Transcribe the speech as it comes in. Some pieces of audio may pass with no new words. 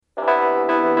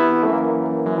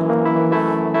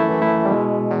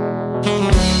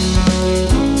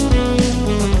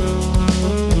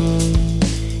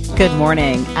Good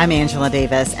morning. I'm Angela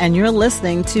Davis, and you're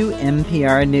listening to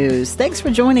NPR News. Thanks for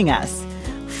joining us.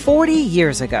 40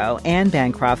 years ago, Anne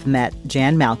Bancroft met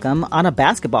Jan Malcolm on a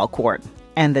basketball court,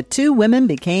 and the two women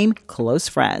became close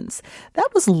friends.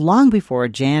 That was long before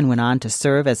Jan went on to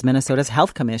serve as Minnesota's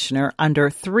health commissioner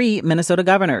under 3 Minnesota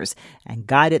governors and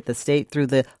guided the state through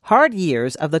the hard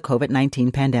years of the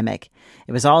COVID-19 pandemic.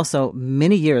 It was also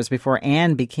many years before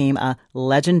Anne became a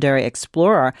legendary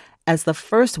explorer as the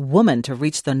first woman to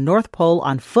reach the North Pole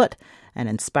on foot and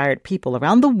inspired people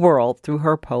around the world through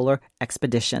her polar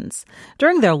expeditions.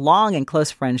 During their long and close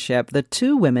friendship, the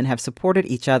two women have supported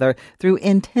each other through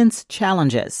intense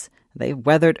challenges. They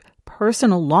weathered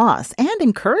personal loss and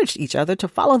encouraged each other to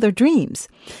follow their dreams.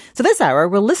 So this hour,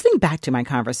 we're listening back to my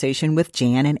conversation with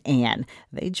Jan and Anne.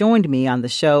 They joined me on the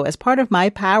show as part of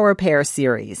my Power Pair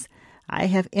series. I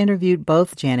have interviewed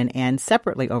both Jan and Anne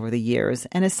separately over the years,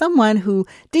 and as someone who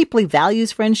deeply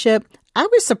values friendship, I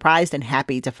was surprised and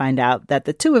happy to find out that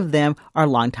the two of them are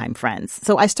longtime friends.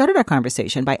 So I started our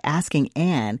conversation by asking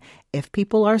Anne if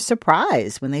people are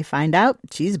surprised when they find out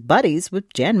she's buddies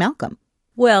with Jan Malcolm.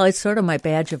 Well, it's sort of my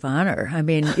badge of honor. I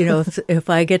mean, if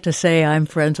I get to say I'm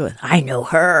friends with, I know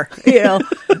her,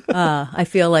 I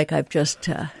feel like I've just,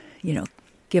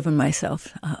 given myself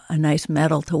a nice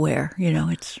medal to wear.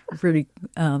 It's really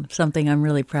something I'm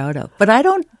really proud of. But I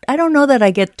don't know that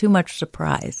I get too much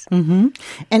surprise. Mm-hmm.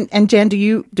 And Jan,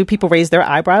 do people raise their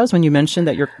eyebrows when you mention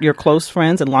that you're close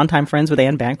friends and longtime friends with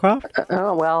Anne Bancroft?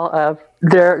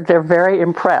 They're very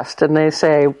impressed, and they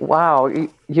say, "Wow,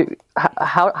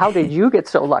 how did you get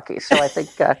so lucky?" So I think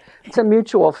it's a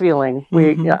mutual feeling.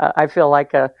 I feel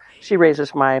like she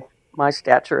raises my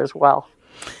stature as well.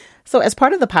 So as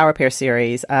part of the Power Pair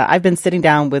series, I've been sitting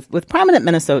down with prominent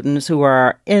Minnesotans who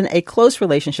are in a close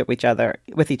relationship with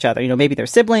each other. Maybe they're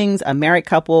siblings, a married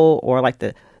couple, or like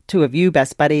the two of you,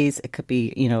 best buddies. It could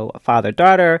be, a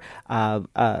father-daughter,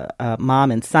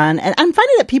 mom and son. And I'm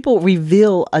finding that people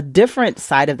reveal a different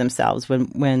side of themselves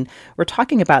when we're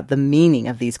talking about the meaning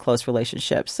of these close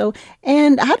relationships. So,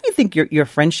 and how do you think your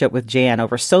friendship with Jan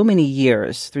over so many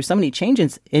years, through so many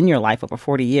changes in your life over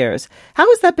 40 years, how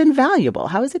has that been valuable?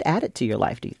 How has it added to your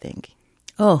life, do you think?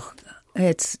 Oh,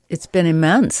 it's been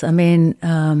immense. I mean,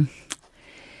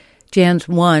 Jan's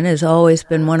has always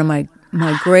been one of my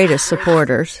greatest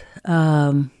supporters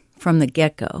from the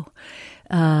get-go.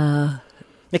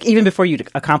 Like even before you'd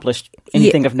accomplished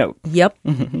anything of note. Yep.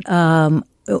 Mm-hmm.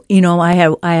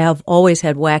 I have always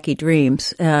had wacky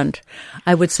dreams, and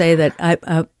I would say that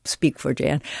I speak for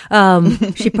Jan.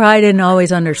 She probably didn't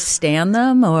always understand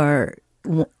them, or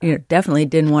definitely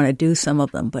didn't want to do some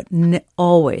of them, but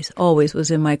always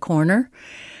was in my corner.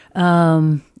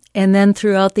 And then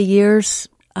throughout the years,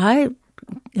 I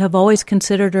have always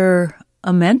considered her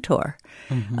a mentor.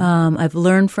 Mm-hmm. I've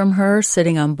learned from her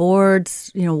sitting on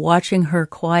boards, watching her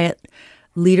quiet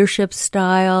leadership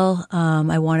style.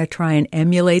 I want to try and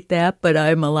emulate that, but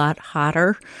I'm a lot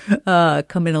hotter,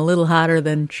 come in a little hotter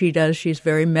than she does. She's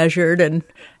very measured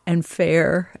and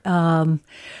fair.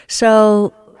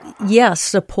 So yes,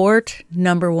 support,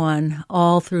 number one,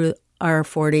 all through our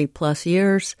 40 plus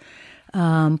years,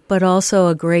 but also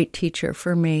a great teacher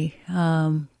for me.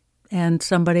 And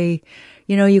somebody,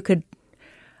 you could,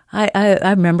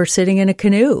 I remember sitting in a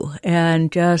canoe and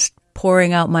just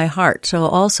pouring out my heart. So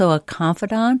also a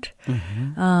confidant.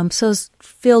 Mm-hmm. So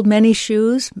filled many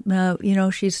shoes.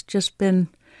 She's just been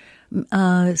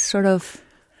sort of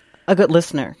a good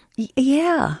listener.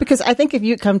 Yeah. Because I think if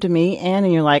you come to me, Anne,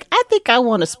 and you're like, I think I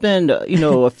want to spend,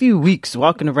 a few weeks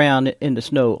walking around in the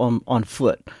snow on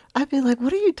foot, I'd be like,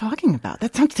 what are you talking about?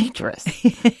 That sounds dangerous.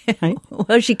 Right?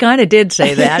 Well, she kind of did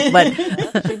say that, but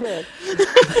she did.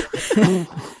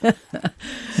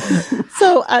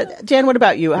 So, Jan, what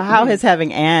about you? How has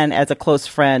having Anne as a close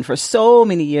friend for so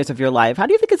many years of your life, how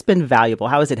do you think it's been valuable?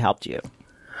 How has it helped you?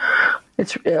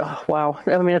 It's wow.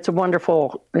 I mean, it's a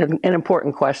wonderful and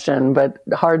important question, but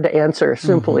hard to answer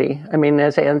simply. Mm-hmm. I mean,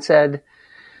 as Anne said,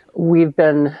 we've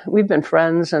been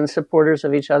friends and supporters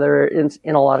of each other in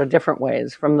a lot of different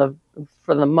ways. From the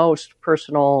most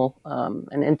personal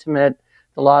and intimate,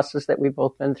 the losses that we've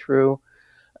both been through,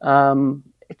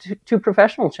 to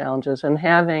professional challenges, and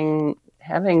having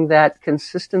that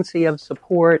consistency of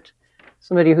support.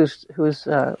 Somebody who's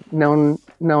known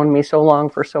me so long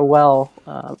for so well,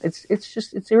 it's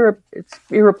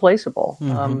irreplaceable.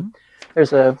 Mm-hmm.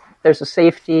 There's a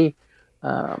safety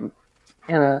and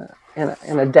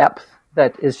a depth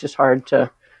that is just hard to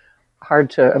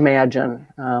imagine.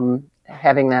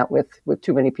 Having that with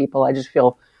too many people, I just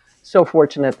feel so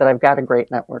fortunate that I've got a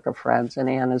great network of friends, and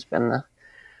Anne has been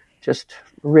just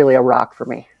really a rock for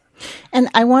me. And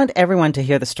I want everyone to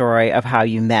hear the story of how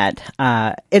you met.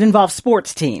 It involves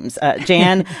sports teams.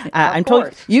 Jan, I'm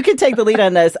told you can take the lead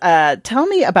on this. Tell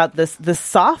me about this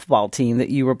softball team that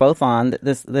you were both on,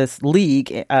 this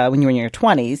league when you were in your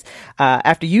 20s.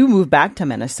 After you moved back to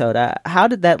Minnesota, how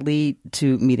did that lead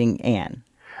to meeting Ann?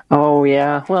 Oh,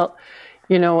 yeah. Well,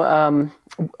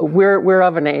 we're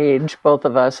of an age, both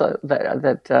of us,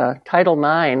 that Title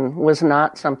IX was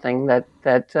not something that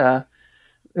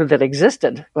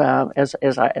existed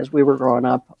as we were growing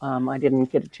up. I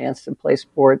didn't get a chance to play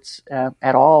sports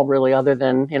at all, really, other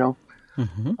than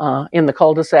in the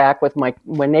cul-de-sac with my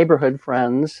neighborhood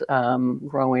friends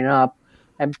growing up.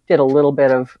 I did a little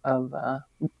bit of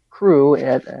crew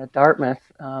at Dartmouth,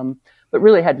 but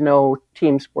really had no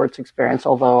team sports experience.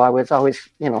 Although I was always,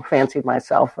 fancied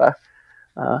myself a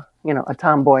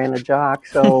tomboy and a jock.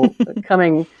 So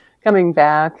coming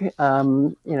back,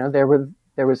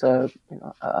 there was a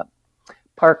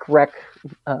park rec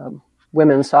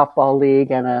women's softball league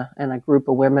and a group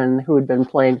of women who had been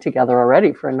playing together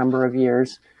already for a number of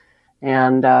years,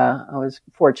 and I was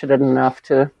fortunate enough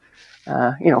to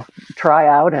try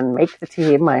out and make the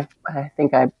team. I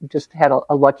think I just had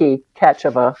a lucky catch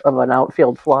of an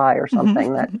outfield fly or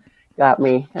something that got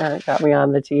me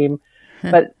on the team.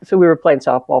 But so we were playing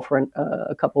softball for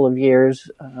a couple of years,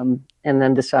 and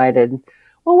then decided,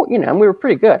 well, we were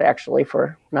pretty good actually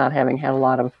for not having had a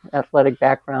lot of athletic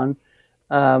background.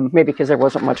 Maybe because there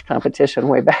wasn't much competition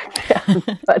way back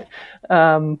then. But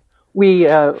we,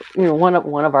 one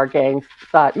of our gang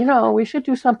thought, we should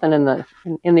do something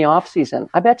in the off season.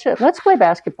 I bet you, let's play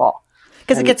basketball.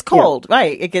 Because it gets cold,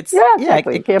 right? It gets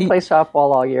exactly. You can't play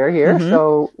softball all year here,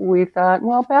 so we thought,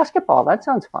 well, basketball, that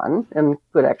sounds fun and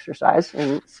good exercise.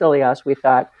 And silly us, we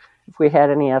thought if we had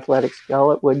any athletic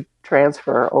skill, it would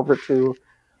transfer over to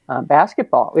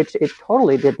basketball, which it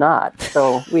totally did not.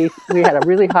 So we had a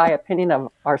really high opinion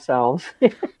of ourselves,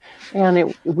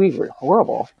 and we were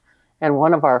horrible. And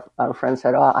one of our friends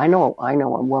said, "Oh, I know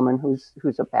a woman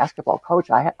who's a basketball coach.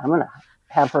 I'm going to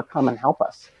have her come and help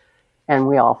us." And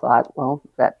we all thought, well,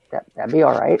 that'd be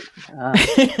all right.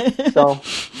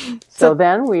 So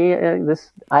then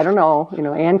I don't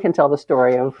know, Ann can tell the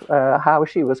story of how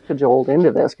she was cajoled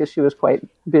into this, because she was quite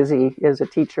busy as a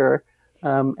teacher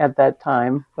at that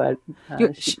time. But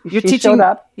she teaching, showed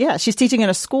up. Yeah, she's teaching in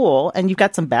a school, and you've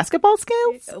got some basketball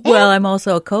skills? Well, I'm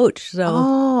also a coach. So.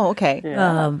 Oh, okay.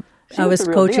 Yeah. I was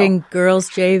coaching girls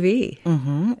JV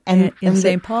in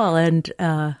St. Paul. And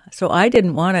so I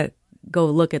didn't want to go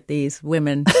look at these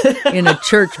women in a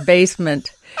church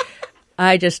basement.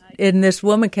 And this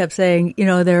woman kept saying,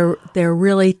 they're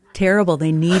really terrible.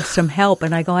 They need some help.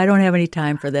 And I go, I don't have any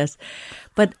time for this.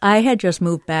 But I had just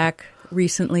moved back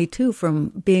recently too, from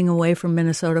being away from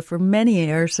Minnesota for many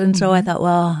years. And so I thought,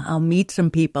 well, I'll meet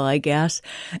some people, I guess.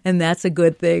 And that's a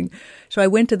good thing. So I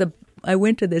went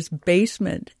to this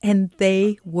basement, and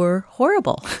they were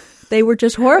horrible. They were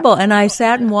just horrible. And I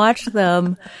sat and watched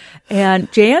them.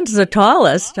 And Jan's the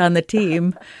tallest on the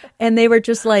team. And they were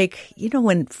just like,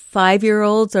 when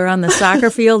 5-year-olds are on the soccer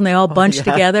field and they all bunch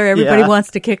together, everybody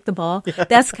wants to kick the ball. Yeah.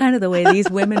 That's kind of the way these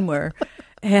women were.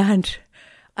 And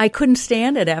I couldn't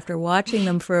stand it after watching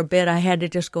them for a bit. I had to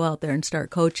just go out there and start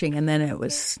coaching. And then it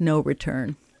was no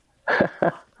return.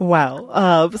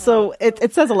 Wow. So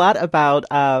it says a lot about,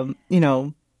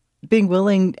 being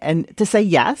willing and to say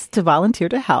yes, to volunteer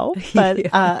to help.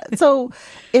 But so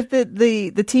if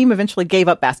the team eventually gave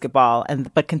up basketball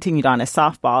but continued on as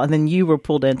softball, and then you were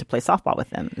pulled in to play softball with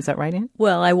them. Is that right, Ann?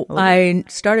 Well, I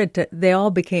started to, they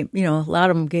all became, a lot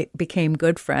of them became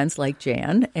good friends like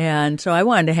Jan. And so I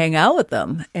wanted to hang out with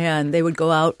them, and they would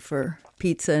go out for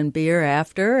pizza and beer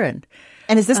after. And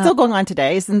is this still going on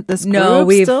today? Isn't this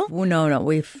group still? No,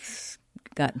 we've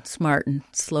gotten smart and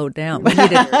slowed down. We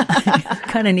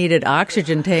kind of needed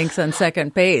oxygen tanks on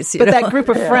second base. But that group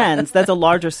of friends, that's a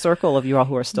larger circle of you all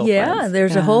who are still friends. Yeah,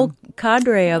 there's a whole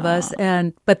cadre of us,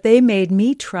 but they made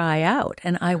me try out,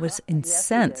 and I was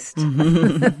incensed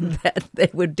that they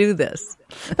would do this.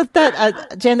 But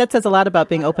that, Jan, that says a lot about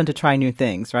being open to try new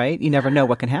things, right? You never know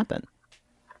what can happen.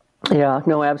 Yeah,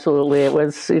 no, absolutely. It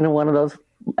was, one of those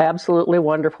absolutely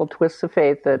wonderful twists of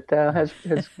fate that has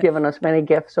given us many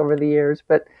gifts over the years.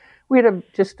 But we had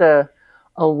just a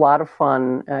lot of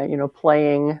fun,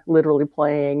 literally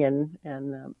playing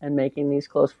and making these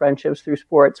close friendships through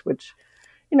sports, which,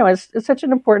 is such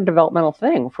an important developmental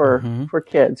thing for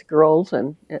kids, girls,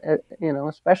 and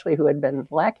especially who had been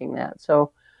lacking that.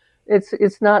 So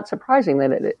it's not surprising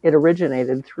that it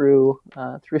originated through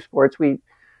sports.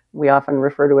 We often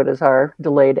refer to it as our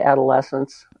delayed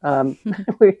adolescence.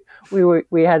 We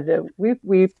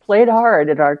played hard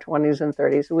in our 20s and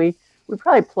 30s. We we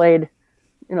probably played,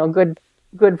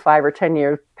 good 5 or 10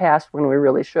 years past when we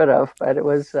really should have, but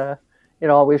it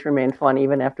always remained fun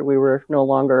even after we were no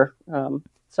longer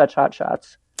such hot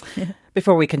shots.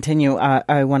 Before we continue,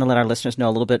 I want to let our listeners know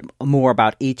a little bit more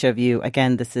about each of you.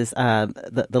 Again, this is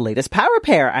the latest power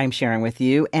pair I'm sharing with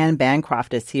you. Anne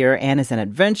Bancroft is here. Anne is an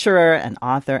adventurer, an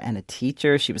author, and a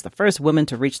teacher. She was the first woman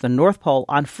to reach the North Pole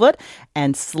on foot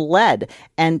and sled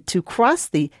and to cross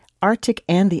the Arctic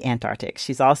and the Antarctic.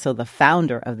 She's also the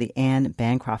founder of the Anne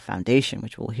Bancroft Foundation,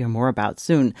 which we'll hear more about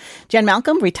soon. Jan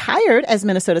Malcolm retired as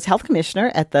Minnesota's health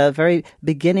commissioner at the very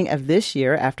beginning of this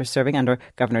year after serving under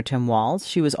Governor Tim Walz.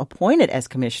 She was appointed as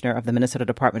commissioner of the Minnesota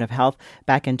Department of Health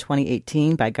back in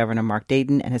 2018 by Governor Mark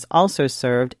Dayton and has also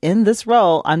served in this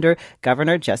role under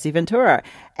Governor Jesse Ventura.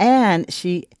 And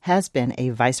she has been a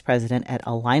vice president at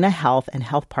Allina Health and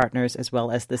Health Partners, as well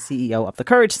as the CEO of the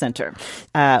Courage Center.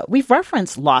 We've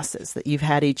referenced losses, that you've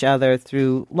had each other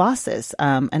through losses.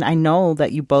 And I know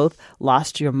that you both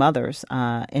lost your mothers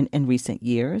in recent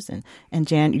years. And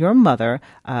Jan, your mother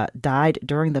died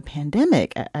during the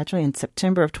pandemic, actually in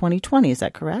September of 2020. Is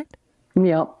that correct?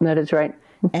 Yeah, that is right.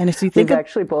 And if you think we've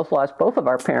actually both lost both of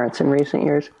our parents in recent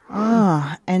years.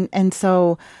 And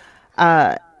so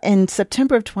in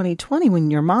September of 2020, when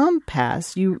your mom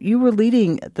passed, you were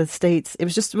leading the state's. It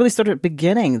was just really sort of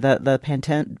beginning. The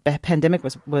pandemic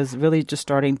was really just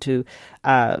starting to,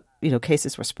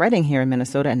 cases were spreading here in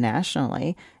Minnesota and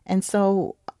nationally. And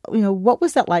so, what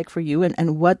was that like for you,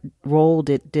 and what role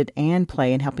did Anne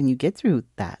play in helping you get through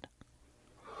that?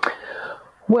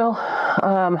 Well,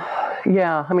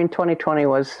 2020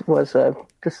 was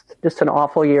just an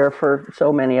awful year for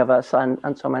so many of us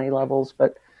on so many levels,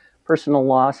 but personal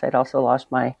loss. I'd also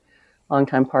lost my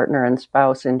longtime partner and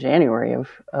spouse in January of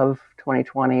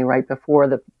 2020, right before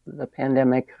the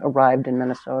pandemic arrived in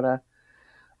Minnesota.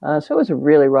 So it was a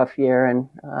really rough year, and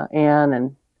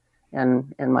Anne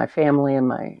and my family and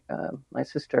my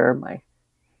sister, my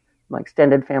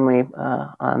extended family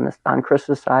on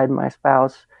Chris's side, my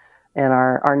spouse, and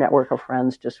our network of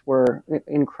friends just were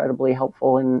incredibly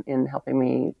helpful in helping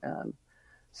me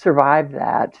survive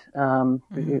that, kind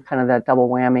of that double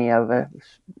whammy of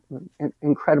an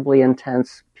incredibly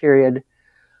intense period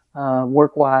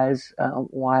work-wise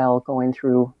while going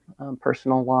through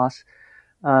personal loss.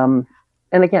 And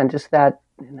again, just that,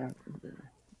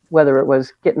 whether it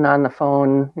was getting on the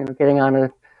phone, getting on a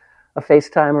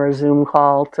FaceTime or a Zoom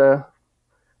call to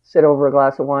sit over a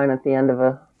glass of wine at the end of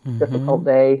a difficult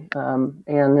day,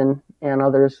 and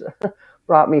others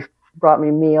brought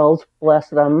me meals, bless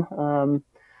them.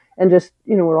 And just,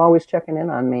 were always checking in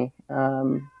on me.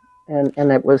 And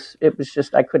it was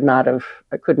just, I could not have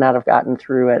gotten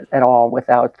through it at all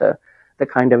without the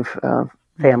kind of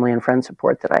family and friend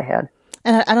support that I had.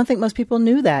 And I don't think most people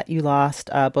knew that you lost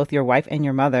both your wife and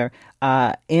your mother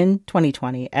in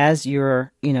 2020 as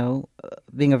you're,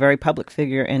 being a very public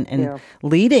figure and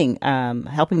leading,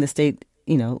 helping the state,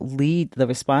 lead the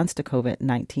response to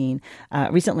COVID-19.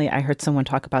 Recently, I heard someone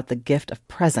talk about the gift of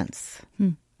presence.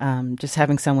 Just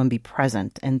having someone be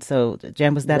present. And so,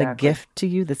 Jan, was that a gift to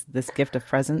you, this gift of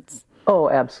presence? Oh,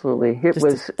 absolutely. It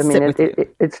was,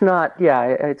 it's not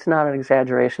an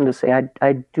exaggeration to say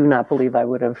I do not believe I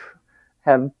would have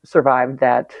survived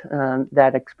that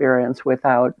experience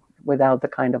without the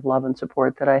kind of love and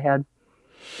support that I had.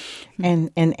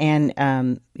 And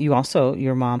you also,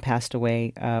 your mom passed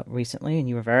away recently, and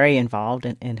you were very involved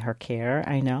in her care,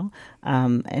 I know.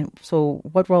 And so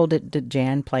what role did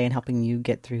Jan play in helping you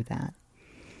get through that?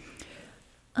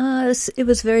 It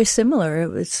was very similar. It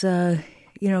was,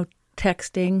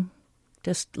 texting,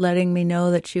 just letting me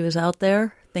know that she was out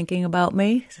there thinking about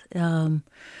me, and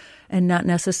not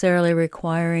necessarily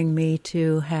requiring me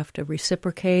to have to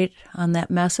reciprocate on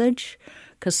that message,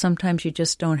 because sometimes you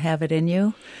just don't have it in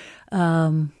you.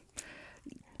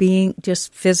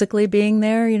 Just physically being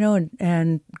there,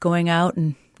 and going out,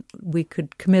 and we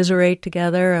could commiserate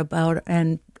together about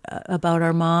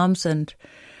our moms and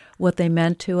what they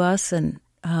meant to us, and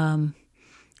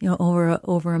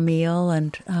over a meal,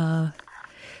 and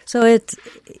so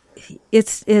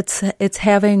it's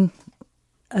having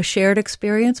a shared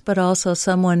experience, but also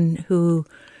someone who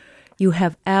you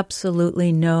have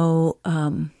absolutely no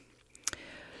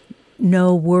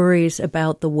worries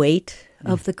about the weight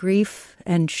of the grief,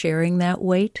 and sharing that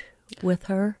weight with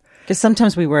her. Because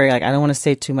sometimes we worry, I don't want to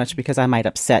say too much because I might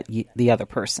upset the other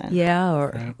person.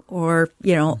 Yeah, or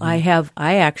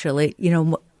I actually,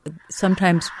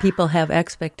 sometimes people have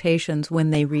expectations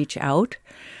when they reach out.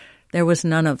 There was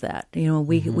none of that.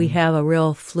 We have a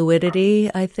real fluidity,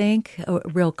 I think, a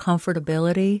real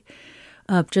comfortability.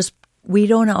 We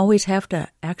don't always have to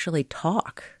actually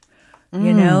talk.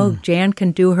 You know, Jan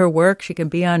can do her work. She can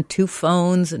be on 2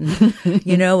 phones and,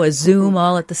 a Zoom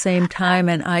all at the same time.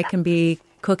 And I can be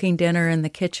cooking dinner in the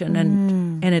kitchen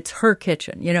and it's her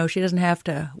kitchen. She doesn't have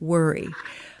to worry.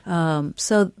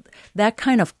 So that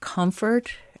kind of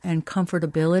comfort and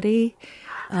comfortability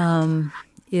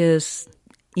is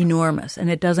enormous. And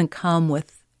it doesn't come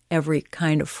with every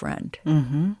kind of friend.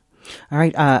 Mm-hmm. All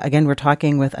right. Again, we're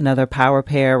talking with another power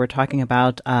pair. We're talking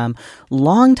about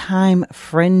longtime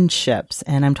friendships.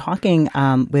 And I'm talking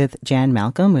with Jan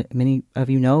Malcolm, many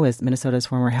of you know as Minnesota's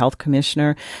former health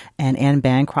commissioner, and Ann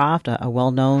Bancroft, a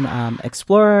well-known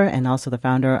explorer and also the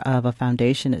founder of a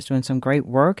foundation that's doing some great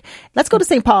work. Let's go to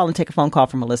St. Paul and take a phone call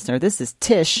from a listener. This is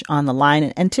Tish on the line.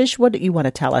 And Tish, what do you want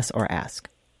to tell us or ask?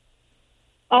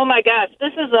 Oh, my gosh.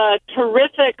 This is a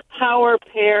terrific power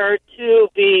pair to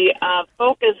be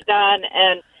focused on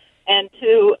and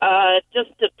to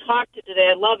just to talk to today.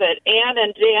 I love it. Ann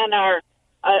and Jan are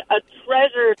a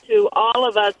treasure to all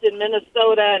of us in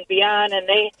Minnesota and beyond, and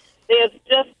they have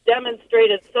just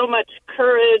demonstrated so much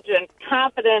courage and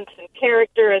confidence and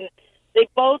character, and they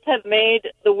both have made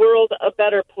the world a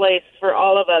better place for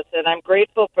all of us, and I'm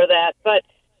grateful for that. But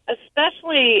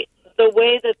especially the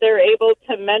way that they're able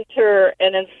to mentor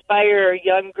and inspire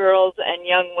young girls and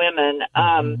young women.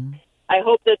 I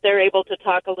hope that they're able to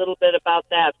talk a little bit about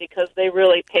that because they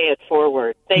really pay it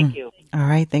forward. Thank you. All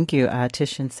right. Thank you,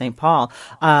 Tish in St. Paul.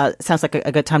 Sounds like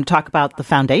a good time to talk about the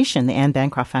foundation, the Ann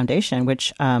Bancroft Foundation,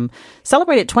 which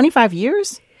celebrated 25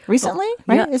 years recently,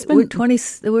 right? Yeah, It's been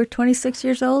we're 26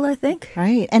 years old, I think.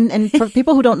 Right. And for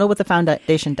people who don't know what the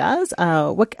foundation does,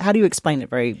 how do you explain it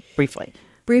very briefly?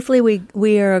 Briefly,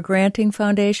 we are a granting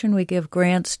foundation. We give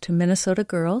grants to Minnesota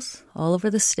girls all over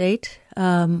the state.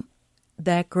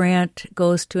 That grant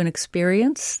goes to an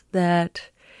experience that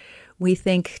we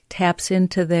think taps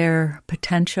into their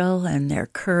potential and their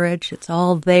courage. It's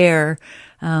all there.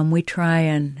 We try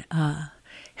and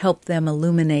help them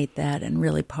illuminate that in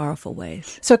really powerful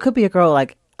ways. So it could be a girl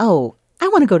like, oh, I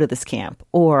want to go to this camp,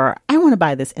 or I want to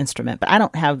buy this instrument, but I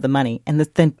don't have the money. And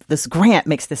then this grant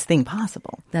makes this thing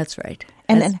possible. That's right.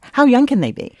 And how young can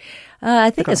they be?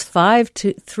 I think it's 5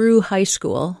 through high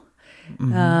school,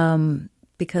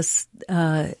 because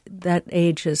that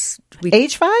age is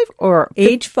age 5 or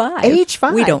age 5. Age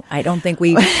 5. I don't think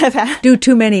we do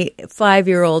too many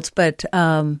 5-year-olds, but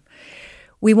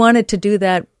we wanted to do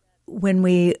that when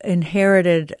we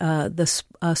inherited the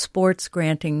sports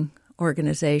granting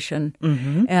organization,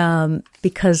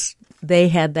 because they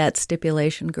had that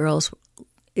stipulation. Girls,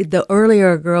 the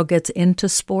earlier a girl gets into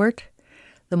sport,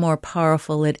 the more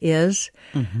powerful it is.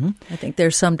 I think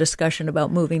there's some discussion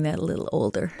about moving that a little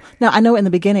older. Now, I know in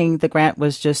the beginning the grant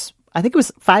was just, I think it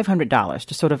was $500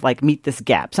 to sort of like meet this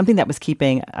gap, something that was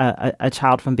keeping a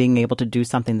child from being able to do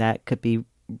something that could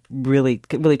really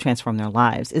transform their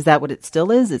lives. Is that what it still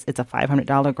is? It's a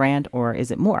 $500 grant, or is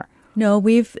it more? No,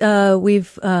 we've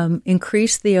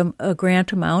increased the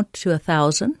grant amount to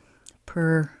 $1,000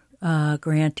 per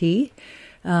grantee.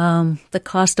 The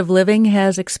cost of living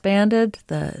has expanded.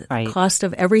 The cost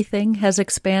of everything has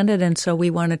expanded, and so we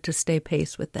wanted to stay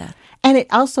pace with that. And it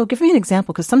also, give me an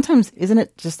example, because sometimes isn't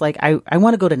it just like, I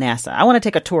want to go to NASA. I want to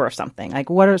take a tour of something. Like,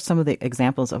 what are some of the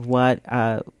examples of what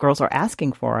girls are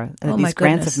asking for that these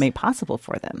grants have made possible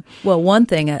for them? Well, one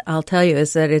thing I'll tell you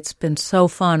is that it's been so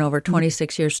fun over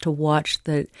 26 years to watch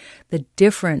the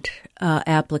different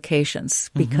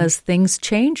applications, because things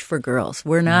change for girls.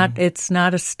 It's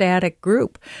not a static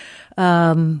group.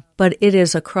 But it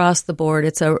is across the board.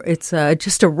 It's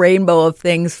just a rainbow of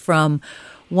things. From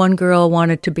one girl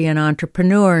wanted to be an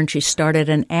entrepreneur and she started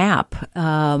an app.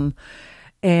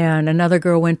 And another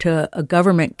girl went to a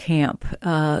government camp.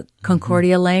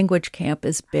 Concordia language camp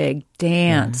is big.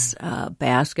 Dance,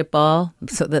 basketball,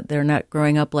 so that they're not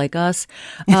growing up like us.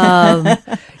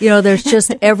 There's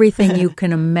just everything you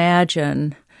can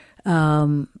imagine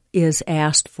is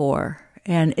asked for.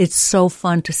 And it's so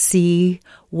fun to see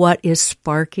what is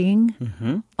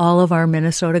sparking all of our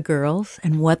Minnesota girls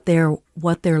and what they're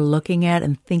looking at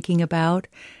and thinking about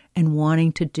and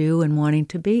wanting to do and wanting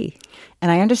to be. And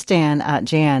I understand,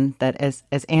 Jan, that as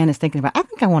Ann is thinking about, I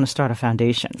think I want to start a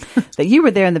foundation. That you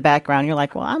were there in the background. You're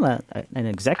like, well, I'm an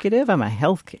executive. I'm a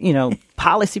health,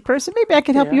 policy person. Maybe I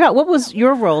can help you out. What was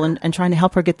your role in trying to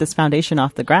help her get this foundation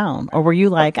off the ground? Or were you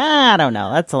like, I don't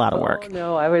know, that's a lot of work? Oh,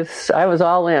 no, I was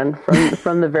all in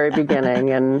from the very beginning.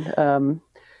 And,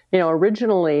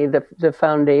 originally the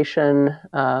foundation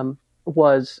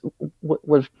was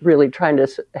really trying to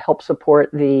help support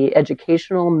the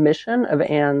educational mission of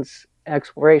Ann's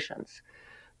explorations.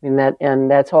 I mean,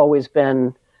 that's always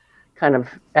been kind of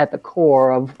at the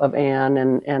core of Anne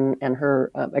and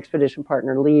her expedition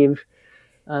partner, Leave.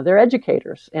 They're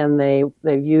educators, and they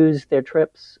use their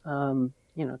trips, to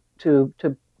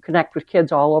connect with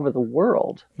kids all over the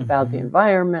world about the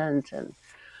environment, and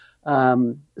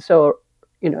but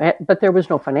there was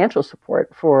no financial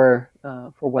support for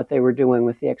what they were doing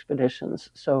with the expeditions.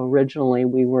 So originally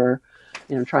we were,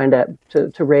 trying to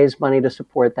raise money to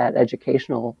support that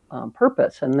educational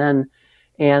purpose, and then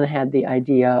Anne had the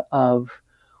idea of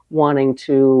wanting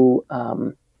to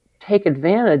take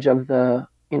advantage of the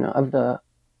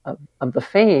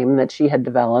fame that she had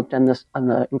developed and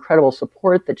the incredible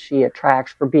support that she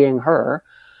attracts for being her,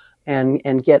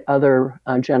 and get other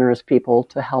generous people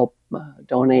to help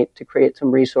donate to create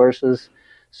some resources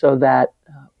so that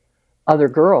other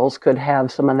girls could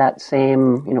have some of that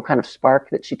same kind of spark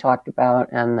that she talked about,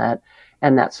 and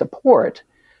that support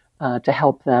to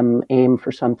help them aim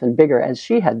for something bigger as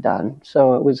she had done.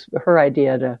 So it was her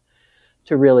idea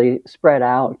to really spread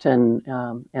out and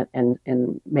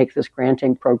make this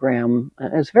granting program.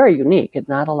 It's very unique. It's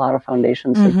not a lot of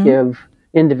foundations that give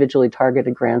individually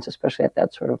targeted grants, especially at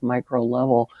that sort of micro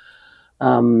level.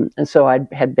 And so I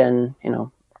had been,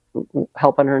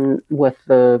 helping her with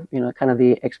the, kind of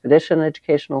the expedition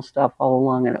educational stuff all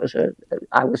along. And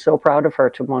I was so proud of her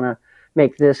to want to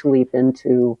make this leap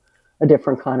into a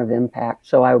different kind of impact.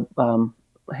 So I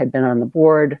had been on the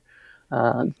board,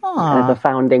 the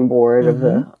founding board of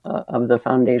the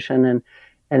foundation,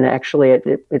 and actually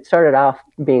it started off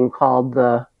being called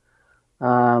the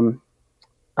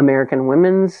American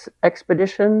Women's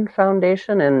Expedition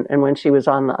Foundation, and when she was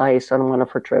on the ice on one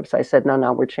of her trips, I said,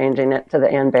 no, we're changing it to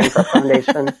the Anne Bancroft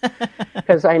Foundation,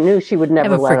 because I knew she would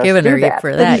never let us do that.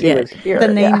 For that yet. The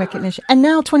name recognition. And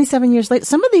now, 27 years later,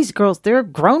 some of these girls, they're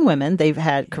grown women. They've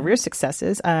had career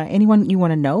successes. Anyone you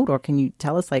want to note, or can you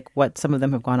tell us what some of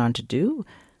them have gone on to do?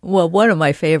 Well, one of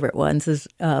my favorite ones is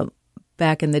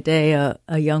back in the day, a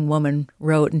young woman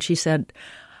wrote, and she said,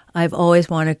 I've always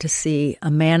wanted to see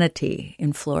a manatee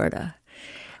in Florida.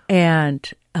 And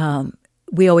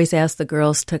we always ask the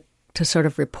girls to sort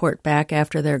of report back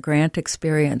after their grant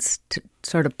experience to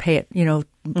sort of pay it,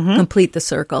 complete the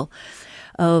circle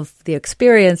of the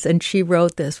experience. And she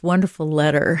wrote this wonderful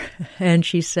letter, and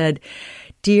she said,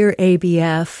 Dear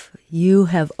ABF, you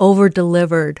have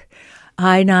over-delivered.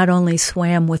 I not only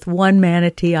swam with one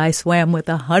manatee, I swam with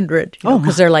 100,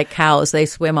 because they're like cows. They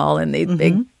swim all in these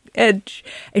big. And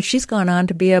she's gone on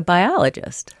to be a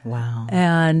biologist. Wow.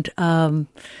 And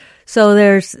so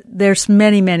there's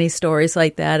many, many stories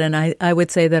like that. And I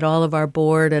would say that all of our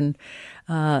board and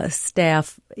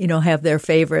staff, have their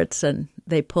favorites, and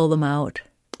they pull them out.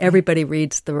 Everybody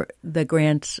reads the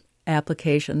grant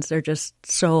applications. They're just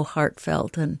so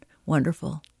heartfelt and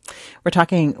wonderful. We're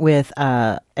talking with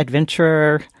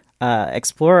adventurer,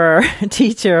 explorer,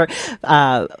 teacher,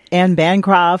 Anne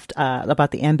Bancroft,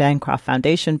 about the Anne Bancroft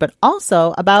Foundation, but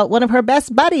also about one of her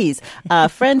best buddies, a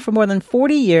friend for more than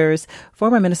 40 years,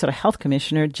 former Minnesota Health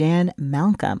Commissioner Jan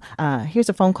Malcolm. Here's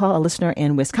a phone call, a listener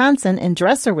in Wisconsin, in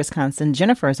Dresser, Wisconsin.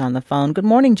 Jennifer is on the phone. Good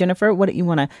morning, Jennifer. What do you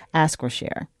want to ask or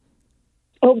share?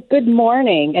 Oh, good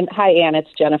morning. And hi, Anne,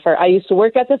 it's Jennifer. I used to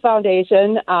work at the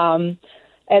foundation,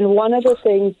 and one of the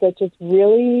things that just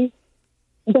really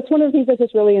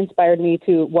inspired me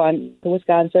to, one, to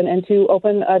Wisconsin, and to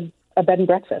open a bed and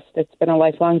breakfast. It's been a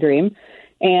lifelong dream.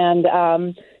 And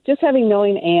just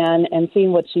knowing Anne and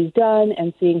seeing what she's done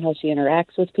and seeing how she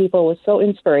interacts with people was so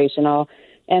inspirational.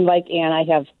 And like Anne, I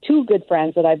have two good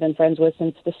friends that I've been friends with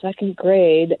since the second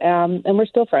grade, and we're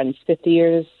still friends 50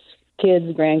 years, kids,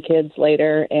 grandkids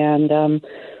later. And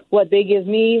what they give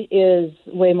me is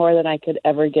way more than I could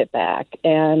ever get back.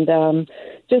 And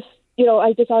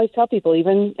I just always tell people,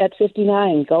 even at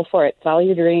 59, go for it, follow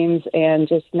your dreams, and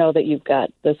just know that you've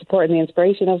got the support and the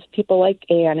inspiration of people like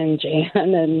Anne and Jan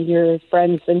and your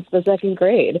friends since the second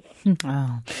grade.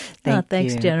 Oh,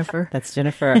 thanks, Jennifer. That's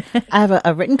Jennifer. I have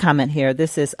a written comment here.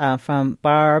 This is from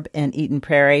Barb in Eden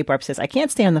Prairie. Barb says, I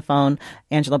can't stay on the phone,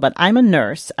 Angela, but I'm a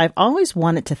nurse. I've always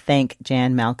wanted to thank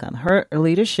Jan Malcolm. Her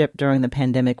leadership during the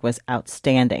pandemic was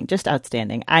outstanding, just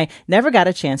outstanding. I never got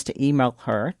a chance to email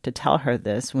her to tell her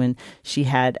this when she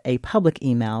had a public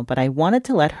email, but I wanted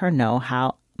to let her know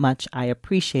how much I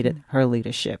appreciated her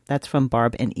leadership. That's from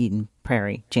Barb in Eden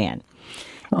Prairie, Jan.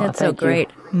 That's so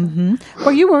great. Mm-hmm.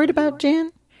 Were you worried about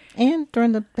Jan, Anne,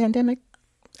 during the pandemic?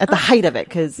 At the height of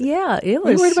it? Yeah, it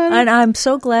was. And I'm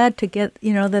so glad to get,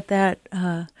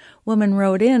 that woman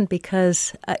wrote in,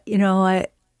 because,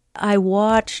 I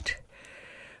watched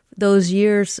those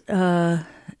years,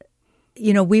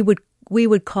 we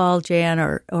would call Jan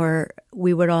or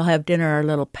we would all have dinner, our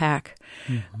little pack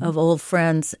of old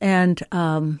friends. And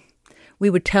we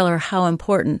would tell her how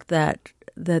important that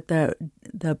the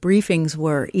briefings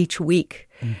were each week.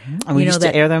 Mm-hmm. And we used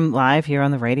to air them live here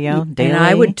on the radio daily. And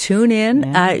I would tune in.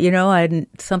 Yeah.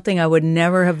 Something I would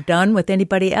never have done with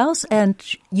anybody else. And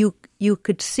you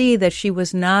could see that she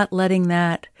was not letting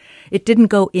that. It didn't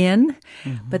go in.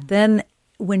 Mm-hmm. But then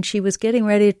when she was getting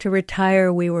ready to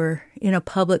retire, we were in a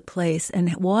public place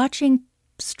and watching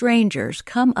strangers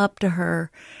come up to her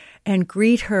and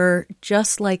greet her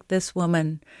just like this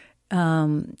woman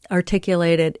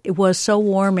articulated. It was so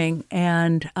warming,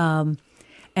 and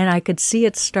I could see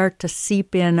it start to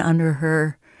seep in under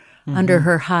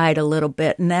her hide a little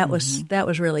bit, and that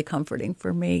was really comforting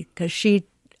for me, because she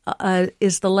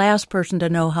is the last person to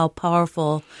know how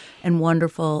powerful and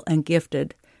wonderful and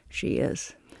gifted she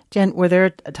is. Jen, were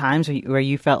there times where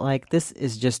you felt like this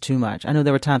is just too much? I know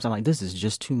there were times I'm like, this is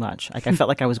just too much. Like I felt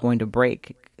like I was going to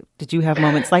break. Did you have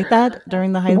moments like that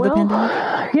during the height of the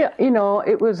pandemic? Yeah,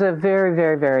 it was a very,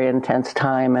 very, very intense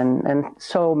time, and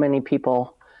so many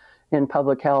people in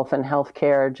public health and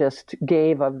healthcare just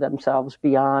gave of themselves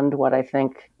beyond what I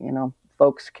think,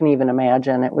 folks can even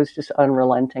imagine. It was just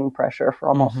unrelenting pressure for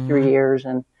almost 3 years,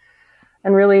 and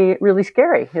really, really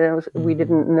scary. We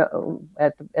didn't know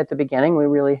at the beginning. We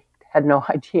really had no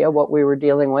idea what we were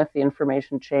dealing with. The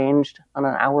information changed on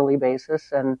an hourly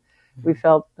basis, and we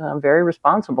felt very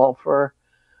responsible for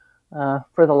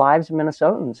the lives of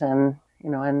Minnesotans. And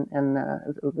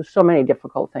there's so many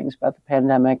difficult things about the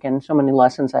pandemic, and so many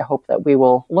lessons I hope that we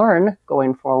will learn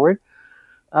going forward.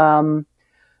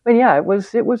 But yeah, it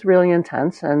was really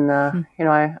intense, and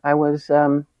I was.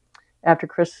 After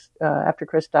Chris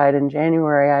died in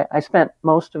January, I spent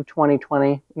most of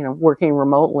 2020, working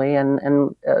remotely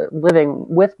and living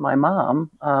with my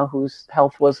mom, whose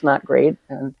health was not great,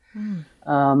 and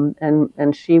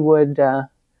she would,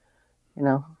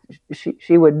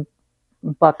 she would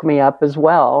buck me up as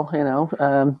well,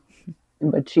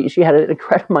 but she had an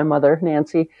incredible. My mother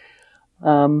Nancy,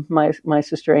 my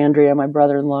sister Andrea, my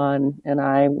brother-in-law, and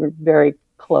I were very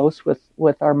close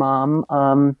with our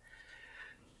mom.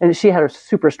 And she had a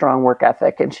super strong work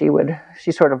ethic, and she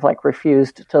sort of like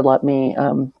refused to let me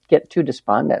get too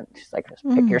despondent. She's like, just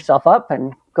pick yourself up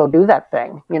and go do that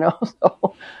thing,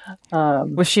 So,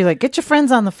 was she like, get your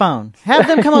friends on the phone, have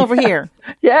them come over here?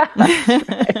 Yeah,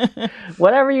 right.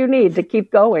 Whatever you need to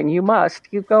keep going, you must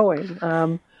keep going.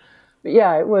 But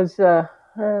yeah, it was. I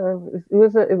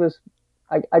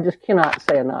just cannot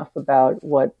say enough about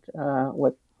what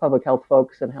public health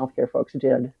folks and healthcare folks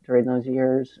did during those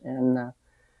years, and.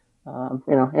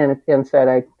 And said,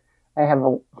 I have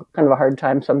a kind of a hard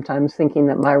time sometimes thinking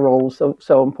that my role was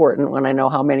so important when I know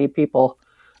how many people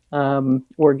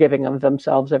were giving of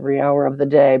themselves every hour of the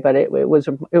day. But it was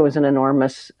an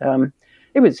enormous,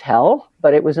 it was hell,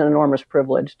 but it was an enormous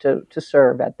privilege to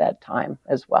serve at that time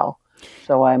as well.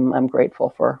 So I'm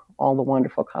grateful for all the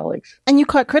wonderful colleagues. And you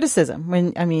caught criticism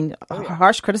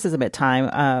harsh criticism at time.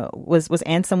 Was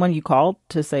Ann someone you called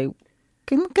to say,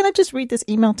 Can I just read this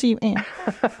email to you, Ann?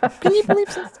 Can you believe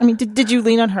this? I mean, did you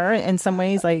lean on her in some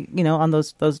ways, like, on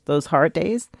those hard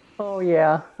days? Oh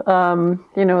yeah,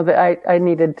 I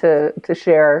needed to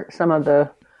share some of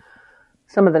the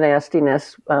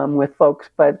nastiness with folks,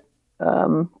 but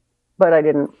I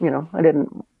didn't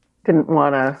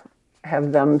want to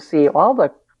have them see all the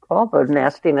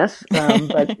nastiness.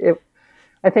 But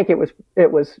I think it was,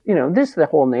 this is the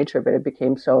whole nature of it. It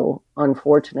became so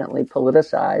unfortunately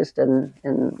politicized, and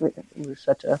it was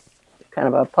such a kind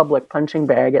of a public punching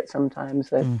bag at some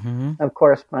times that, of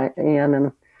course, my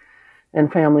Ann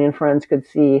and family and friends could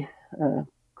see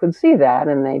that,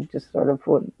 and they just sort of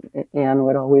Ann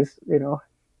would always,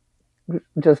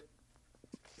 just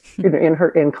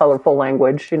in colorful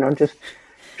language, just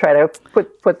try to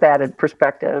put that in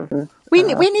perspective. And, we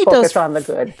need focus on the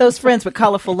good. Those friends with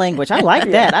colorful language. I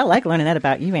like that. I like learning that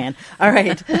about you, Ann. All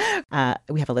right.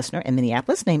 We have a listener in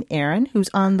Minneapolis named Erin who's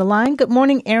on the line. Good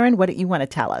morning, Erin. What do you want to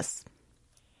tell us?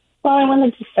 Well, I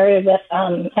wanted to start with,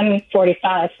 I'm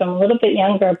 45, so I'm a little bit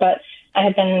younger, but I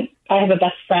have a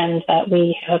best friend that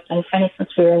we have been friends since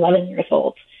we were 11 years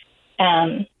old.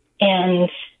 And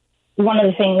one of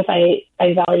the things I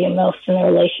value most in the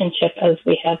relationship as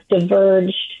we have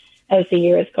diverged as the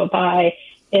years go by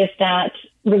is that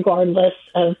regardless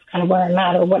of kind of where I'm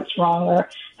at or what's wrong, or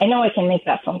I know I can make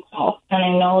that phone call, and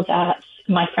I know that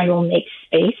my friend will make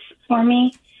space for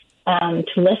me to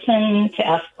listen, to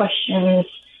ask questions,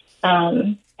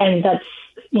 and that's,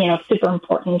 super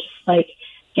important, just like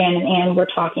Jan and Ann were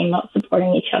talking about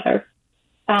supporting each other.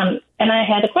 And I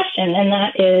had a question, and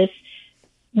that is,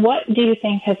 what do you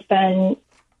think has been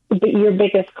your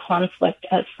biggest conflict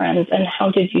as friends, and how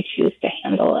did you choose to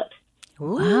handle it?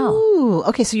 Wow. Ooh.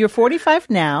 Okay, so you're 45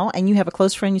 now, and you have a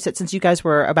close friend, you said, since you guys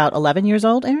were about 11 years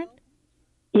old, Erin?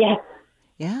 Yes.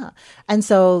 Yeah. And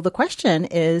so the question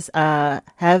is,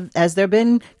 has there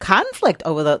been conflict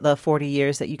over the 40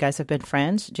 years that you guys have been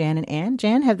friends, Jan and Ann?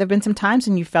 Jan, have there been some times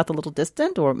when you felt a little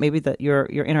distant, or maybe your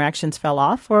interactions fell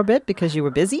off for a bit because you were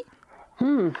busy?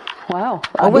 Wow.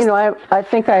 I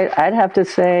think I'd have to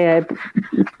say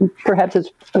perhaps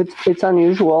it's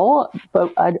unusual,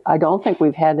 but I don't think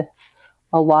we've had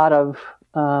a lot of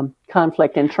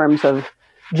conflict in terms of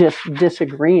just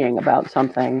disagreeing about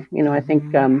something. I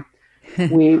think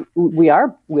we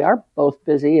are both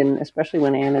busy, and especially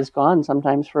when Anne is gone,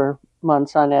 sometimes for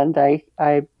months on end.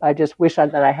 I just wish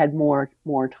that I had more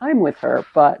time with her,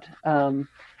 but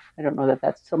I don't know that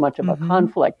that's so much of a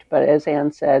conflict. But as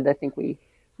Anne said, I think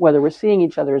whether we're seeing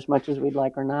each other as much as we'd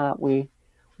like or not, we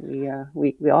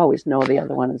always know the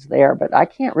other one is there. But I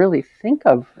can't really think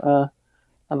of a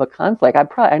conflict.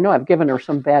 I know I've given her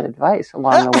some bad advice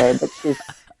along the way, but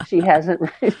she hasn't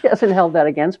held that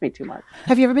against me too much.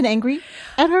 Have you ever been angry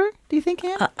at her, do you think,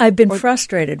 Anne? I've been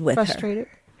frustrated with her.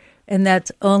 And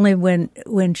that's only when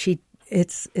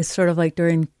it's sort of like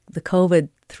during the COVID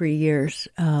 3 years,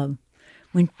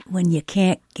 when you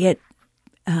can't get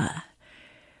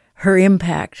her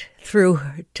impact through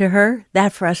to her,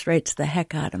 that frustrates the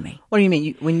heck out of me. What do you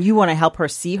mean? When you want to help her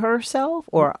see herself,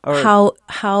 or how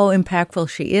impactful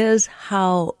she is,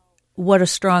 what a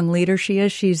strong leader she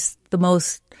is. She's the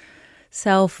most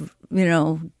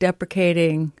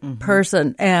deprecating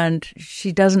person, and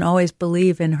she doesn't always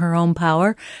believe in her own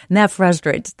power, and that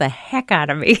frustrates the heck out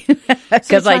of me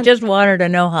because I just want her to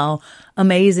know how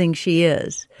amazing she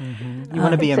is. You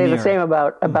want to be a mirror. Say the same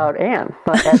about Anne.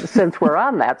 Since we're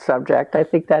on that subject, I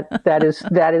think that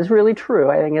is really true.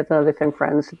 I think it's another thing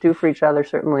friends do for each other.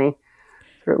 Certainly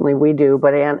we do.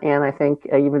 But Anne, I think,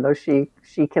 even though she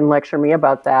can lecture me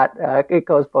about that, it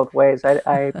goes both ways.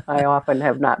 I often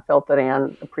have not felt that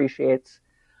Anne appreciates,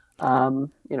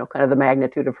 kind of the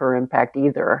magnitude of her impact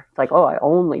either. It's like, oh, I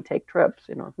only take trips.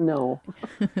 No,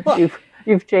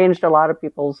 you've changed a lot of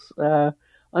people's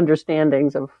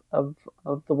understandings of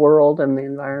the world and the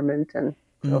environment, and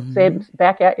same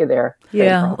back at you there.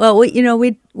 Yeah. Well,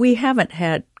 we haven't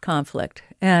had conflict,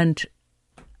 and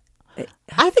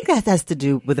I think that has to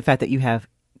do with the fact that you have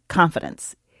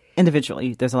confidence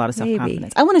individually. There's a lot of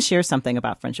self-confidence. I want to share something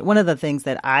about friendship. One of the things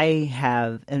that I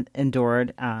have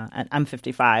endured, and I'm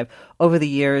 55, over the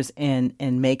years in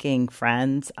making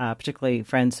friends, particularly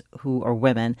friends who are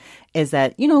women, is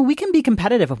that, we can be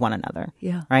competitive with one another.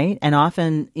 Yeah. Right? And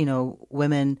often,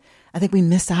 women, I think we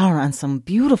miss out on some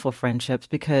beautiful friendships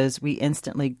because we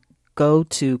instantly go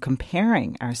to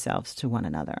comparing ourselves to one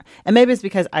another. And maybe it's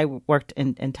because I worked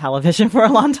in television for a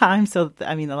long time. So,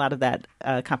 a lot of that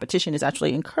competition is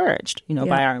actually encouraged,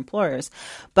 by our employers.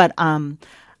 But I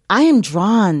am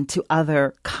drawn to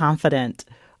other confident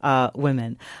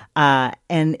women. And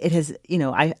it has,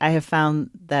 I have found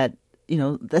that,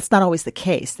 that's not always the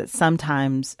case, that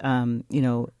sometimes,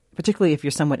 particularly if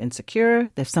you're somewhat insecure,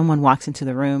 if someone walks into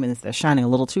the room and they're shining a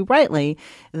little too brightly,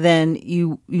 then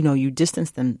you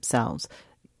distance themselves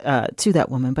to that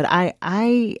woman. But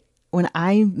when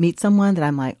I meet someone that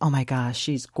I'm like, oh my gosh,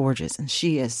 she's gorgeous and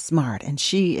she is smart and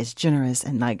she is generous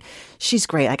and she's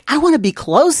great. I want to be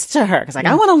close to her because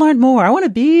I want to learn more. I want to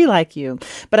be like you.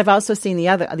 But I've also seen the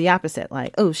opposite,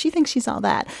 oh, she thinks she's all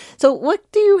that. So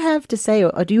what do you have to say,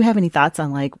 or do you have any thoughts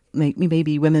on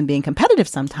maybe women being competitive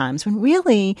sometimes when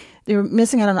really they're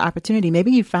missing out on an opportunity?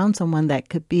 Maybe you found someone that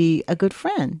could be a good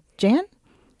friend. Jan?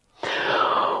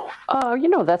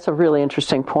 That's a really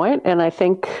interesting point, and I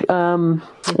think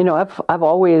I've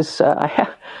always,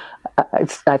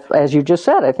 as you just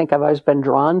said, I think I've always been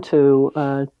drawn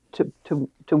to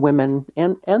women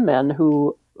and men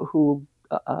who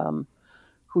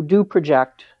do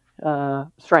project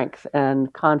strength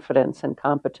and confidence and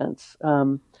competence,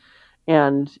 and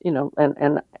Anne,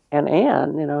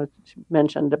 she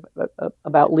mentioned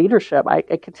about leadership.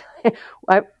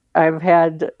 I've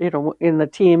had, in the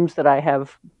teams that I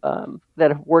have,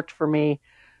 that have worked for me,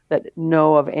 that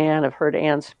know of Anne, have heard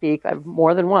Anne speak. I've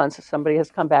more than once, somebody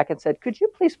has come back and said, "Could you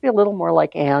please be a little more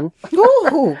like Anne?"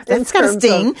 Ooh, that's got a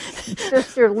sting.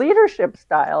 Just your leadership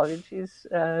style. She's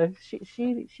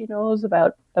she knows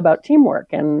about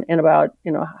teamwork and about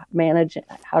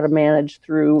how to manage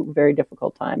through very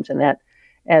difficult times, and that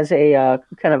as a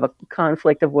kind of a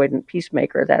conflict avoidant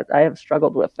peacemaker, that I have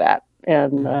struggled with that.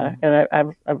 And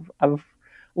I've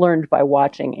learned by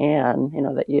watching Anne,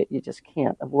 that you just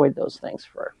can't avoid those things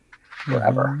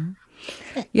forever.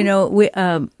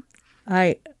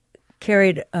 I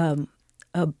carried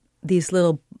these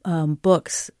little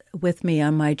books with me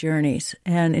on my journeys.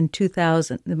 And in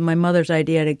 2000, my mother's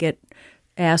idea to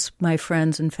ask my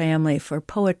friends and family for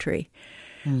poetry,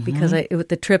 because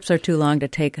the trips are too long to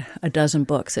take a dozen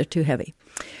books. They're too heavy.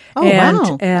 Oh,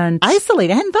 wow. And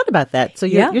isolate. I hadn't thought about that. So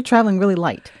you're traveling really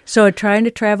light. So trying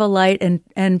to travel light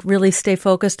and really stay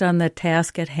focused on the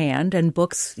task at hand. And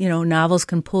books, novels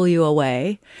can pull you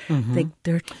away. They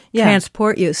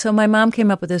transport you. So my mom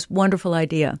came up with this wonderful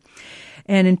idea.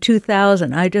 And in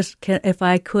 2000, if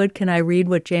I could, can I read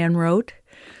what Jan wrote?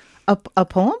 A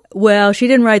poem? Well, she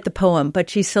didn't write the poem, but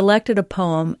she selected a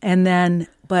poem, and then,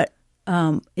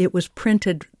 it was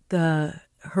printed,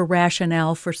 her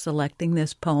rationale for selecting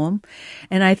this poem.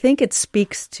 And I think it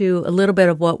speaks to a little bit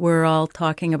of what we're all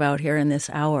talking about here in this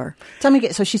hour. Tell me,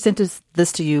 so she sent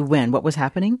this to you when? What was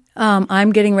happening?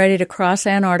 I'm getting ready to cross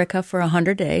Antarctica for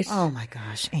 100 days. Oh, my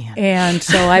gosh, Anne. And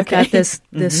so I've got this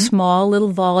small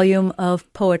little volume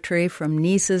of poetry from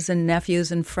nieces and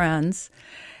nephews and friends.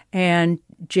 And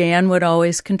Jan would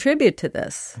always contribute to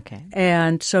this. Okay.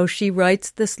 And so she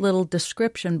writes this little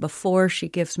description before she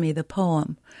gives me the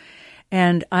poem.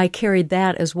 And I carried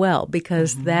that as well,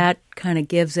 because that kind of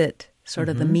gives it sort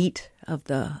of the meat of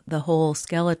the whole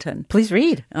skeleton. Please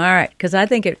read. All right, because I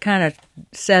think it kind of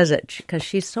says it, because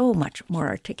she's so much more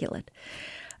articulate.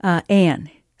 Anne,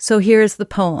 so here's the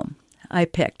poem I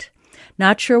picked.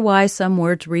 Not sure why some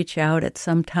words reach out at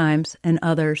some times and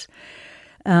others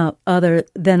other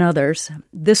than others.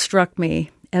 This struck me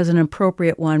as an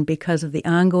appropriate one because of the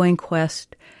ongoing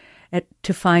quest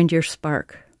to find your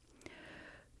spark.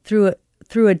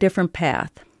 Through a different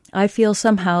path. I feel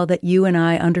somehow that you and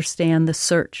I understand the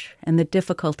search and the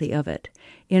difficulty of it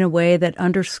in a way that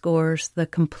underscores the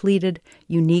completed,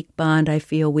 unique bond I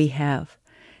feel we have.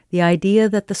 The idea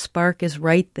that the spark is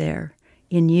right there,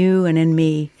 in you and in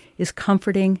me, is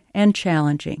comforting and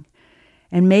challenging.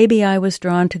 And maybe I was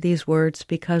drawn to these words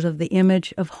because of the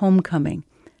image of homecoming,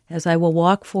 as I will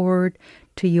walk forward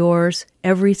to yours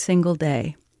every single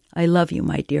day. I love you,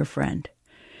 my dear friend.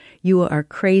 You are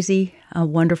crazy, a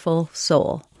wonderful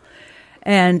soul.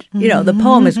 And, the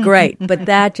poem is great, but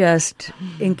that just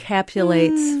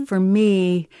encapsulates for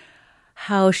me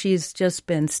how she's just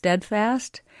been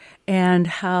steadfast, and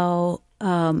how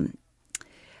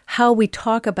we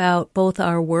talk about both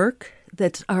our work,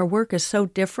 that our work is so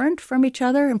different from each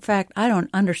other. In fact, I don't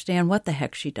understand what the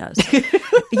heck she does.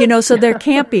 So there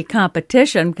can't be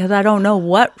competition, because I don't know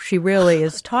what she really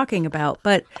is talking about.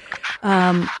 But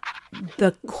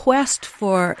the quest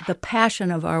for the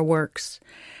passion of our works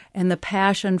and the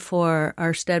passion for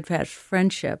our steadfast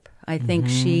friendship, I think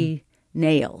she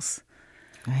nails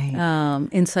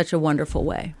in such a wonderful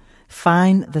way.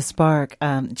 Find the spark.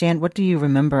 Jan, what do you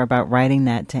remember about writing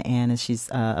that to Anne as she's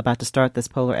about to start this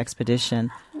polar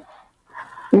expedition?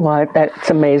 Well, that's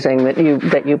amazing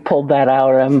that you pulled that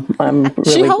out. I'm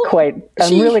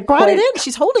really brought it in.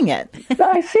 She's holding it.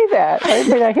 I see that.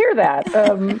 I hear that.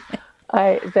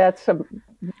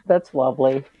 That's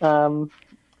lovely. I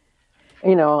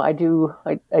do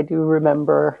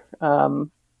remember,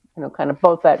 kind of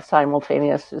both that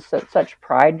simultaneous is such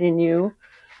pride in you,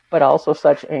 but also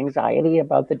such anxiety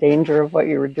about the danger of what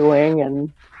you were doing.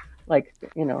 And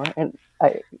and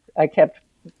I kept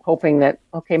hoping that,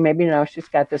 okay, maybe now she's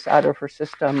got this out of her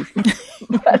system,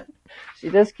 but she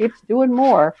just keeps doing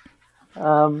more.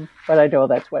 But I know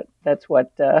that's where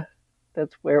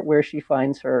she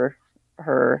finds her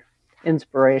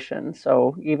inspiration.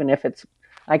 So even if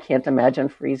I can't imagine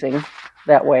freezing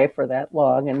that way for that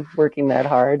long and working that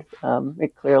hard.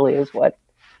 It clearly is what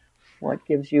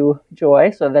gives you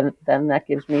joy. So then that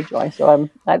gives me joy. So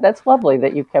that's lovely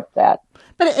that you kept that.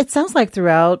 But it sounds like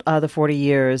throughout the 40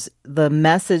 years, the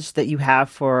message that you have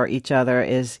for each other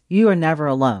is you are never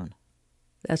alone.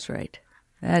 That's right.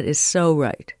 That is so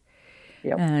right.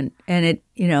 Yep. And it,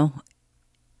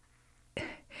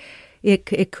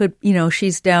 it could,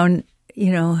 she's down,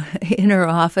 in her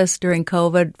office during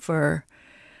COVID for,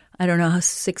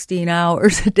 16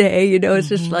 hours a day, it's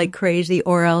just like crazy,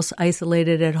 or else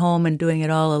isolated at home and doing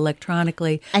it all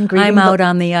electronically. And I'm out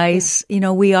on the ice.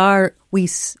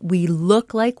 We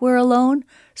look like we're alone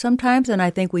sometimes, and I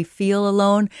think we feel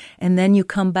alone. And then you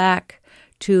come back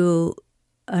to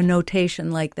a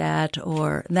notation like that,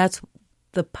 or that's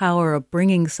the power of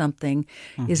bringing something,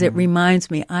 is it reminds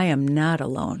me I am not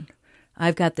alone.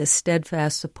 I've got this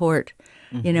steadfast support,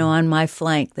 on my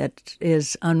flank that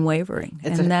is unwavering.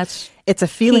 It's a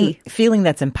feeling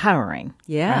that's empowering.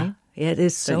 Yeah, right? It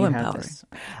is so empowering.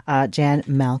 Jan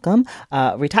Malcolm,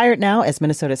 retired now as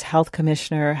Minnesota's health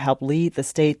commissioner, helped lead the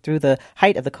state through the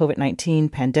height of the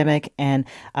COVID-19 pandemic, and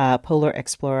Polar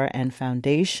Explorer and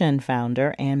Foundation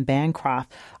founder Anne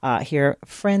Bancroft, here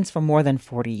friends for more than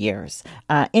 40 years.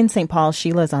 In St. Paul,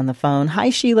 Sheila's on the phone.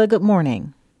 Hi, Sheila. Good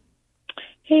morning.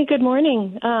 Hey, good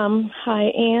morning. Hi,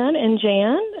 Anne and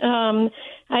Jan.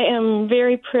 I am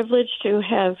very privileged to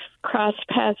have crossed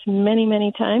paths many,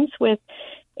 many times with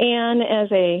Anne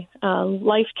as a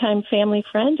lifetime family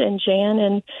friend, and Jan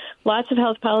in lots of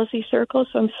health policy circles.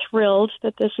 So I'm thrilled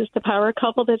that this is the power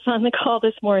couple that's on the call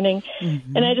this morning.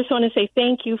 Mm-hmm. And I just want to say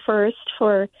thank you first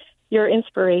for your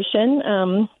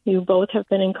inspiration. You both have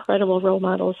been incredible role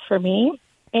models for me.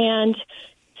 And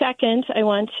second, I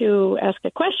want to ask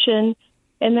a question,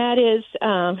 and that is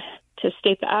to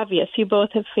state the obvious. You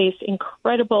both have faced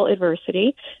incredible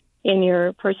adversity in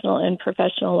your personal and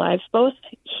professional lives, both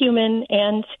human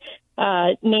and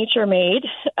nature-made,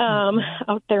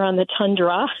 out there on the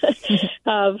tundra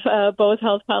of both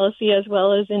health policy as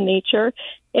well as in nature.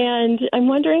 And I'm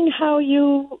wondering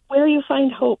where you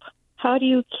find hope. How do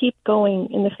you keep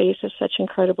going in the face of such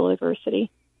incredible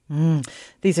adversity?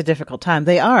 These are difficult times.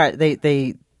 They are.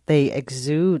 They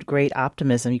exude great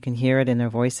optimism. You can hear it in their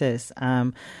voices.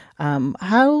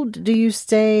 How do you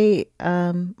stay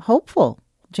hopeful,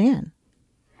 Jan?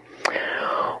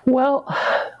 Well,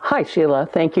 hi, Sheila.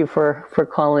 Thank you for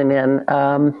calling in.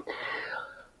 I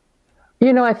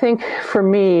think for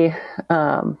me,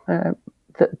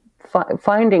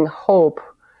 finding hope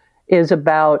is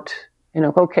about,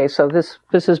 okay, so this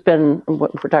has been,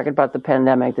 if we're talking about the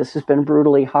pandemic, this has been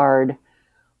brutally hard,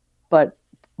 but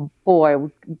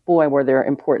boy, were there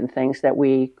important things that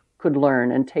we could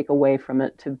learn and take away from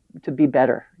it to be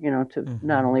better, to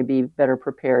not only be better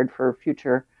prepared for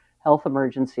future health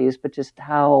emergencies, but just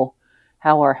how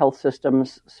our health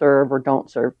systems serve or don't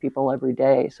serve people every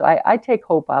day. So I take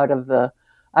hope out of the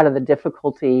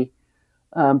difficulty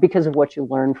because of what you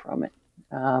learn from it.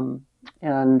 And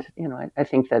I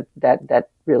think that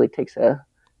really takes a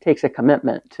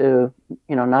commitment to,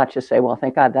 not just say, well,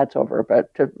 thank God that's over,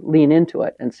 but to lean into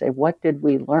it and say, what did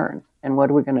we learn and what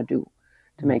are we going to do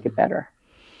to make it better?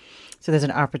 So there's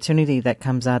an opportunity that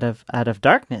comes out of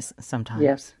darkness sometimes.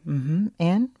 Yes. Mm-hmm.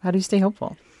 Anne, how do you stay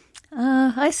hopeful?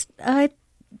 I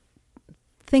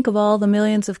think of all the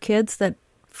millions of kids that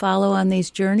follow on these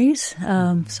journeys.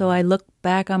 So I look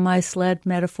back on my sled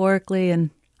metaphorically and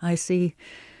I see,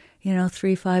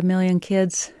 3-5 million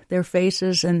kids, their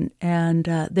faces and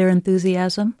their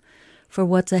enthusiasm for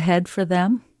what's ahead for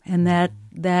them. And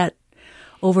that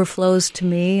overflows to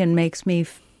me and makes me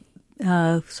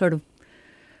sort of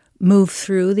move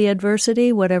through the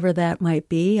adversity, whatever that might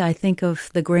be. I think of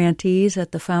the grantees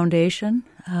at the foundation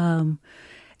and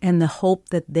the hope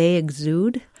that they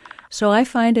exude. So I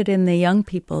find it in the young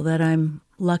people that I'm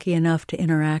lucky enough to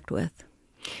interact with.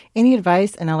 Any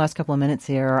advice in our last couple of minutes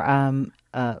here?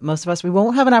 Most of us, we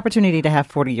won't have an opportunity to have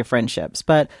 40-year friendships,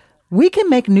 but we can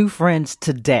make new friends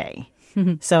today.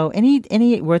 So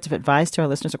any words of advice to our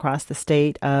listeners across the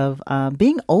state of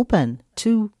being open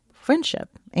to friendship?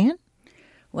 Anne?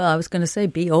 Well, I was going to say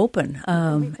be open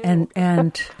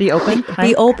and be open.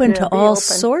 Be open to all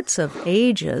sorts of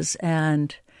ages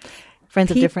and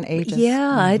friends of different ages.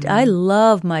 Yeah, I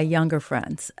love my younger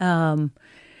friends.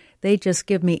 They just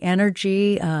give me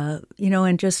energy,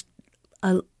 and just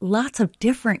lots of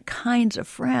different kinds of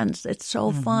friends. It's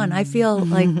so fun. I feel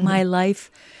like my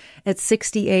life at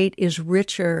 68 is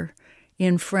richer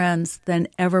in friends than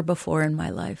ever before in my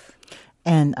life.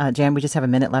 And Jan, we just have a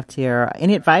minute left here.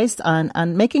 Any advice on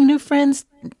making new friends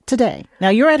today? Now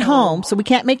you're at home, so we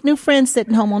can't make new friends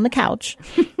sitting home on the couch.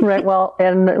 Right. Well,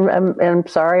 and I'm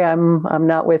sorry, I'm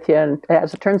not with you. And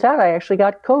as it turns out, I actually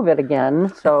got COVID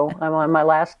again. So I'm on my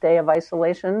last day of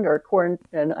isolation or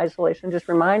quarantine isolation. Just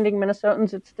reminding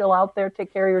Minnesotans, it's still out there.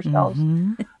 Take care of yourselves.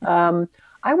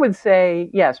 I would say,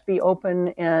 yes, be open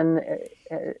and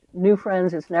new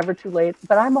friends. It's never too late.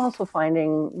 But I'm also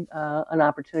finding an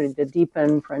opportunity to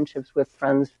deepen friendships with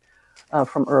friends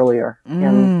from earlier.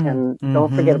 And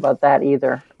don't forget about that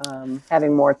either.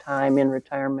 Having more time in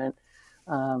retirement,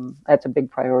 that's a big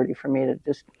priority for me to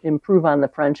just improve on the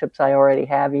friendships I already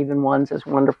have, even ones as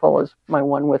wonderful as my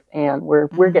one with Anne.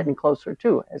 We're getting closer,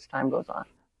 too, as time goes on.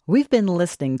 We've been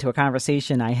listening to a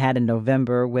conversation I had in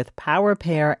November with power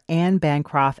pair Anne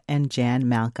Bancroft and Jan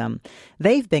Malcolm.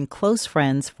 They've been close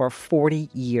friends for 40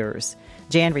 years.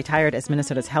 Jan retired as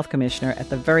Minnesota's health commissioner at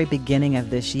the very beginning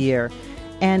of this year.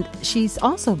 And she's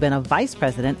also been a vice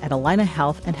president at Allina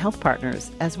Health and Health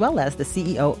Partners, as well as the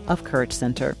CEO of Courage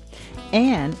Center.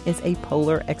 Anne is a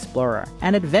polar explorer,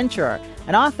 an adventurer,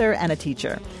 an author, and a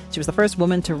teacher. She was the first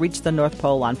woman to reach the North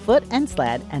Pole on foot and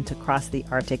sled and to cross the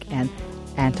Arctic and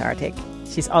Antarctic.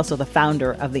 She's also the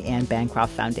founder of the Anne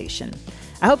Bancroft Foundation.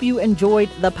 I hope you enjoyed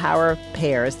the power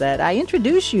pairs that I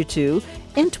introduced you to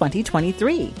in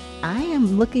 2023. I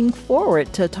am looking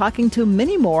forward to talking to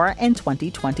many more in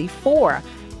 2024,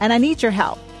 and I need your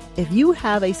help. If you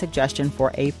have a suggestion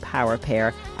for a power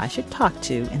pair I should talk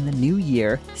to in the new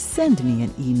year, send me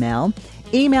an email.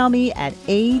 Email me at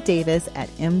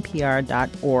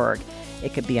adavis@mpr.org.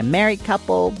 It could be a married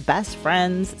couple, best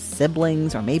friends,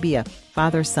 siblings, or maybe a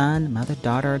father-son,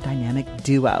 mother-daughter dynamic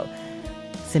duo.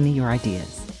 Send me your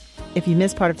ideas. If you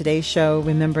missed part of today's show,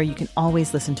 remember you can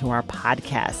always listen to our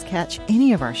podcast. Catch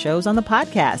any of our shows on the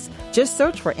podcast. Just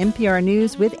search for NPR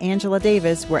News with Angela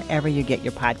Davis wherever you get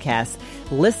your podcasts.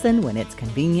 Listen when it's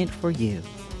convenient for you.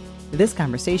 This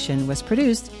conversation was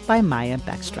produced by Maya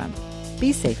Beckstrom.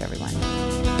 Be safe,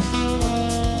 everyone.